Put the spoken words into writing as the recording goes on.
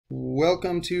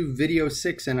Welcome to video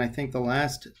 6, and I think the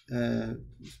last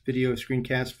video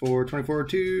screencast for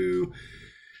 24/2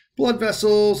 blood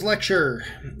vessels lecture.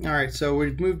 All right, so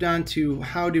we've moved on to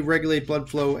how to regulate blood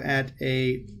flow at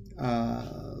a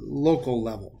local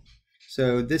level.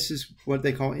 So this is what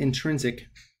they call intrinsic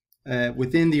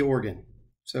within the organ.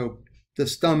 So the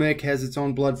stomach has its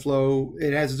own blood flow.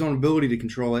 It has its own ability to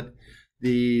control it.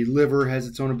 The liver has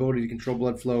its own ability to control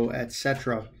blood flow,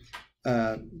 etc.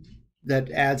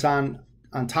 That adds on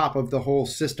top of the whole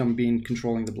system being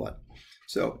controlling the blood.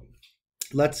 So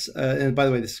let's, and by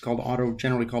the way, this is called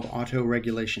generally called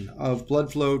autoregulation of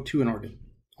blood flow to an organ.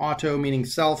 Auto meaning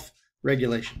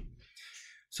self-regulation.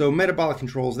 So metabolic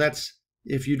controls, that's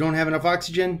if you don't have enough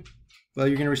oxygen, well,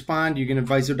 you're going to respond, you're going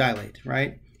to vasodilate,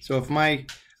 right? So if my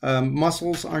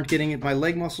muscles aren't getting it, my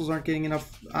leg muscles aren't getting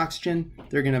enough oxygen,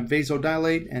 they're going to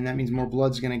vasodilate, and that means more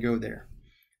blood's going to go there.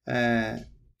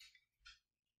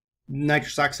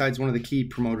 Nitrous oxide is one of the key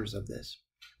promoters of this.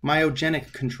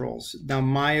 Myogenic controls. Now,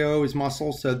 myo is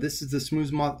muscle, so this is the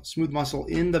smooth muscle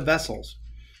in the vessels.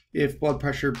 If blood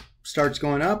pressure starts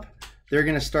going up, they're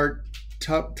going to start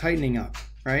tightening up,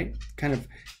 right? Kind of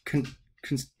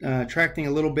contracting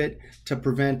a little bit to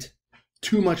prevent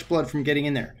too much blood from getting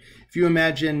in there. If you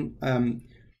imagine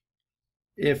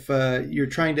if you're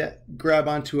trying to grab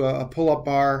onto a pull-up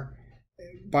bar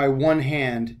by one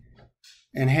hand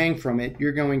and hang from it,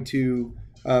 you're going to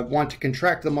want to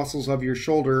contract the muscles of your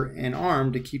shoulder and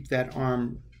arm to keep that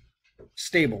arm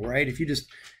stable, right? If you just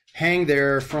hang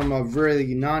there from a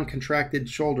very non-contracted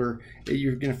shoulder,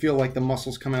 you're going to feel like the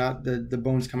muscles coming out, the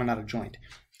bones coming out of joint.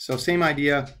 So same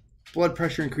idea, blood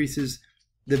pressure increases,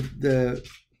 the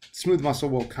smooth muscle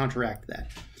will counteract that.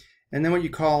 And then what you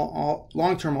call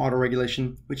long-term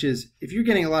autoregulation, which is if you're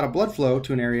getting a lot of blood flow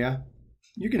to an area,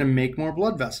 you're going to make more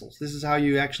blood vessels. This is how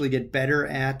you actually get better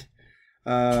at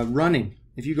running.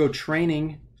 If you go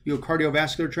training, you go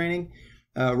cardiovascular training,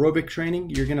 aerobic training,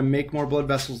 you're going to make more blood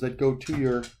vessels that go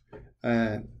to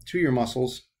your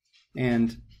muscles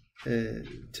and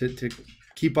to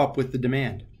keep up with the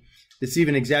demand. It's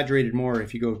even exaggerated more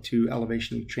if you go to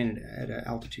elevation, you train it at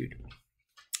altitude.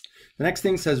 The next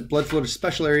thing says blood flow to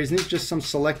special areas, and these are just some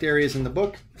select areas in the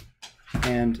book,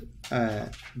 and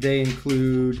they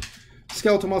include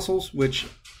skeletal muscles, which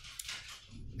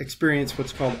experience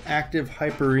what's called active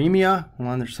hyperemia. Hold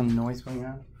on, there's some noise going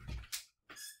on.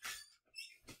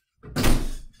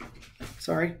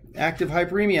 Sorry, active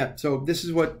hyperemia. So this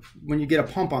is when you get a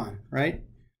pump on, right?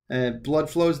 Blood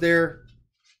flows there.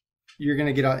 You're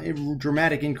going to get a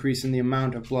dramatic increase in the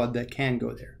amount of blood that can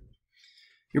go there.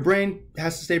 Your brain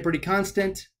has to stay pretty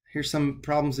constant. Here's some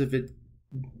problems if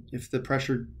the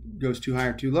pressure goes too high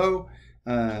or too low.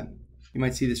 You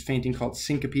might see this fainting called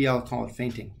syncope. I'll call it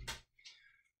fainting.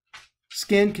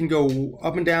 Skin can go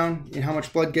up and down in how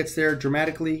much blood gets there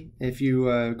dramatically. If you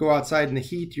go outside in the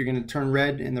heat, you're going to turn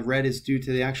red, and the red is due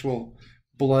to the actual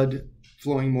blood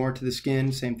flowing more to the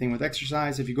skin. Same thing with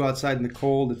exercise. If you go outside in the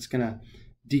cold, it's going to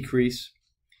decrease.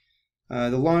 The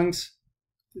lungs,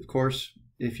 of course,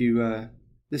 if you,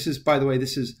 this is, by the way,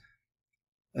 this is,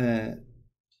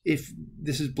 if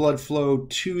this is blood flow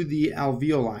to the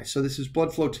alveoli. So this is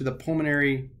blood flow to the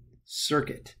pulmonary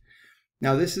circuit.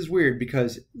 Now this is weird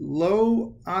because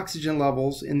low oxygen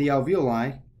levels in the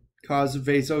alveoli cause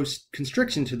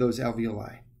vasoconstriction to those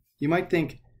alveoli. You might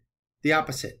think the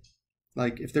opposite.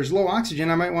 Like if there's low oxygen,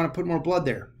 I might want to put more blood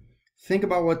there. Think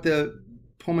about what the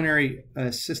pulmonary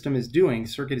system is doing,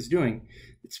 circuit is doing.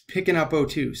 It's picking up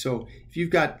O2. So if you've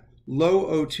got low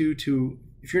O2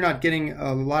 if you're not getting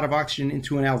a lot of oxygen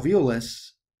into an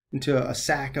alveolus, into a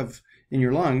sac in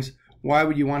your lungs, why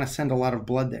would you want to send a lot of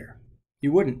blood there?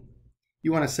 You wouldn't.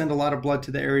 You want to send a lot of blood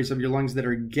to the areas of your lungs that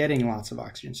are getting lots of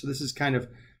oxygen. So this is kind of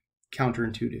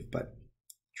counterintuitive, but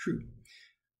true.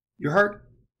 Your heart,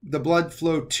 the blood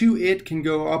flow to it can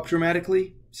go up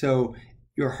dramatically. So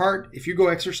your heart, if you go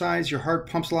exercise, your heart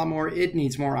pumps a lot more. It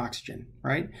needs more oxygen,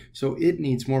 right? So it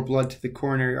needs more blood to the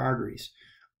coronary arteries,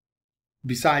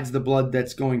 besides the blood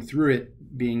that's going through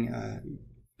it being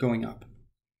going up.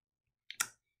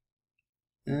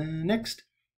 Next,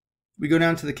 we go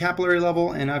down to the capillary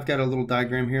level, and I've got a little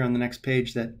diagram here on the next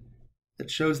page that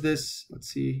shows this. Let's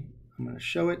see, I'm going to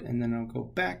show it, and then I'll go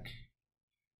back.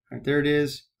 All right, there it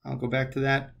is. I'll go back to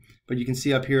that. But you can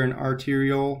see up here an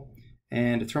arteriole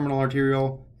and a terminal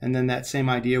arteriole, and then that same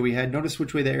idea we had. Notice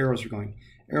which way the arrows are going.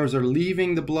 Arrows are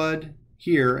leaving the blood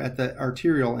here at the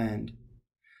arterial end,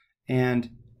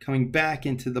 and coming back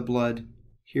into the blood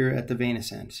here at the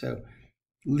venous end. So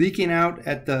leaking out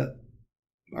at the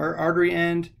artery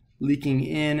end, leaking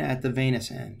in at the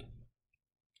venous end.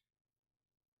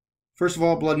 First of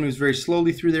all, blood moves very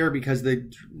slowly through there because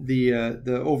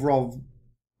the overall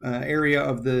area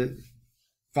of the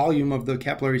volume of the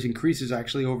capillaries increases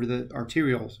actually over the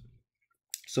arterioles.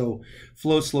 So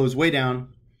flow slows way down.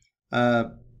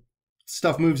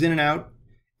 Stuff moves in and out.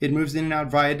 It moves in and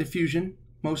out via diffusion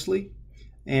mostly,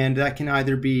 and that can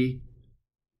either be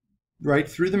right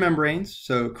through the membranes,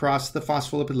 so across the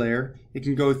phospholipid layer. It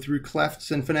can go through clefts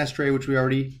and fenestrae, which we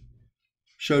already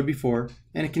showed before,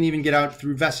 and it can even get out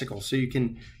through vesicles. So you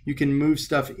can move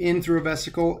stuff in through a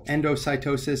vesicle,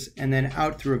 endocytosis, and then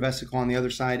out through a vesicle on the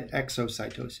other side,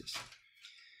 exocytosis.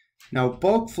 Now,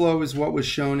 bulk flow is what was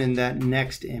shown in that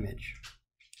next image,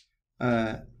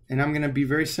 and I'm going to be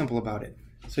very simple about it.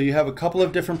 So you have a couple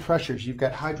of different pressures. You've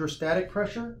got hydrostatic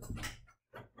pressure,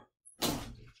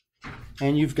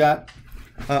 and you've got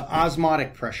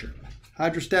osmotic pressure.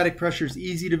 Hydrostatic pressure is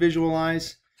easy to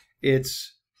visualize.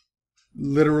 It's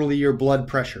literally your blood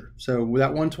pressure. So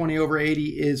that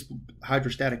 120/80 is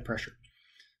hydrostatic pressure.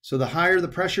 So the higher the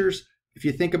pressures, if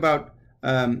you think about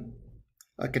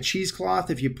like a cheesecloth,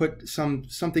 if you put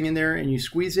something in there and you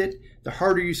squeeze it, the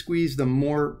harder you squeeze, the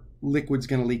more liquid's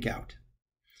going to leak out.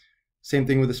 Same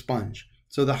thing with a sponge.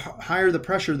 So the higher the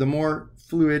pressure, the more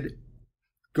fluid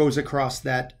goes across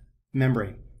that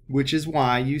membrane, which is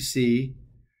why you see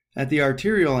at the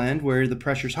arterial end, where the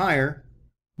pressure's higher,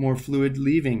 more fluid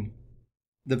leaving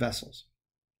the vessels.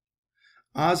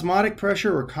 Osmotic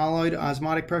pressure, or colloid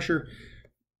osmotic pressure,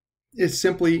 is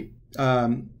simply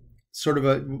sort of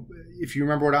if you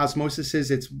remember what osmosis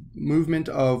is, it's movement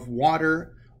of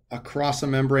water across a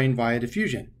membrane via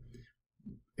diffusion.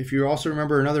 If you also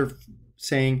remember another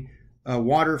saying,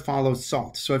 water follows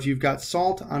salt. So if you've got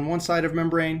salt on one side of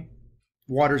membrane,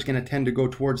 water is going to tend to go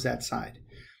towards that side.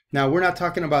 Now, we're not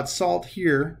talking about salt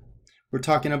here. We're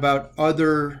talking about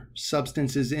other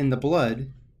substances in the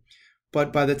blood.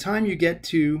 But by the time you get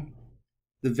to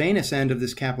the venous end of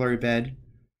this capillary bed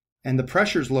and the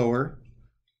pressure's lower,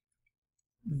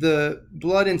 the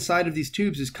blood inside of these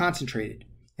tubes is concentrated.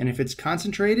 And if it's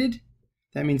concentrated,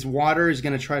 that means water is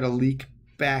going to try to leak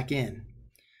back in.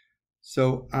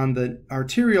 So on the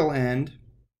arterial end,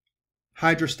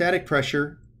 hydrostatic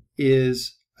pressure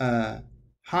is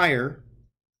higher,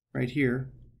 right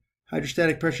here.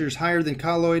 Hydrostatic pressure is higher than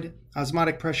colloid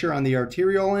osmotic pressure on the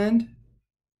arterial end.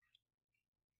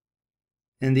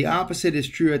 And the opposite is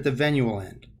true at the venual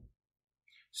end.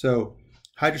 So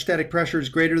hydrostatic pressure is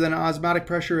greater than osmotic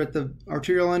pressure at the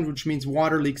arterial end, which means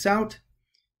water leaks out.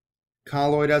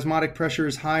 Colloid osmotic pressure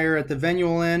is higher at the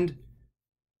venual end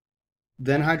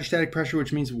than hydrostatic pressure,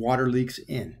 which means water leaks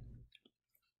in.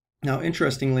 Now,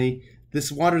 interestingly,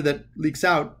 this water that leaks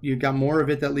out, you've got more of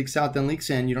it that leaks out than leaks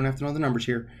in. You don't have to know the numbers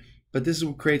here. But this is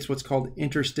what creates what's called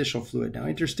interstitial fluid. Now,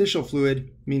 interstitial fluid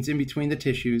means in between the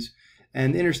tissues.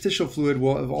 And interstitial fluid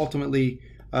will ultimately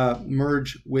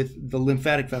merge with the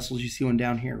lymphatic vessels. You see one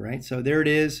down here, right? So there it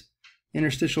is,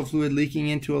 interstitial fluid leaking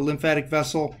into a lymphatic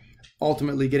vessel,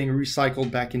 ultimately getting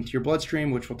recycled back into your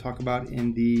bloodstream, which we'll talk about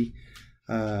in the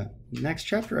next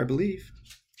chapter, I believe.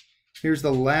 Here's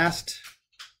the last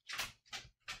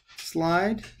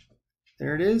slide.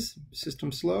 There it is,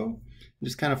 system slow.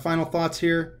 Just kind of final thoughts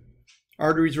here.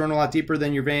 Arteries run a lot deeper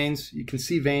than your veins. You can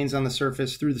see veins on the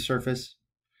surface, through the surface.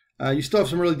 You still have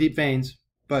some really deep veins,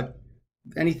 but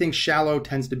anything shallow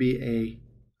tends to be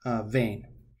a vein.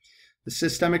 The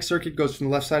systemic circuit goes from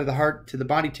the left side of the heart to the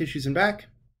body tissues and back.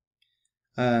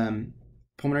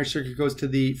 Pulmonary circuit goes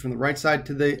from the right side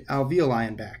to the alveoli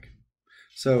and back.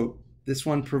 So this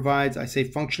one provides, I say,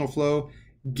 functional flow,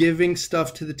 giving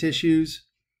stuff to the tissues.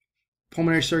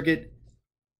 Pulmonary circuit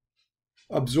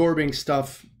absorbing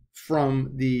stuff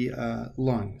from the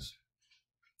lungs.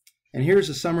 And here's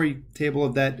a summary table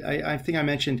of that. I think I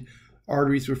mentioned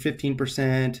arteries were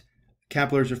 15%,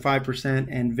 capillaries were 5%,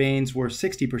 and veins were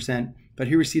 60%. But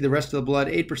here we see the rest of the blood,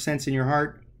 8% is in your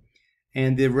heart,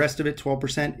 and the rest of it,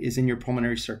 12%, is in your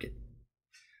pulmonary circuit.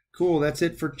 Cool, that's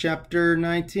it for chapter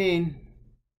 19.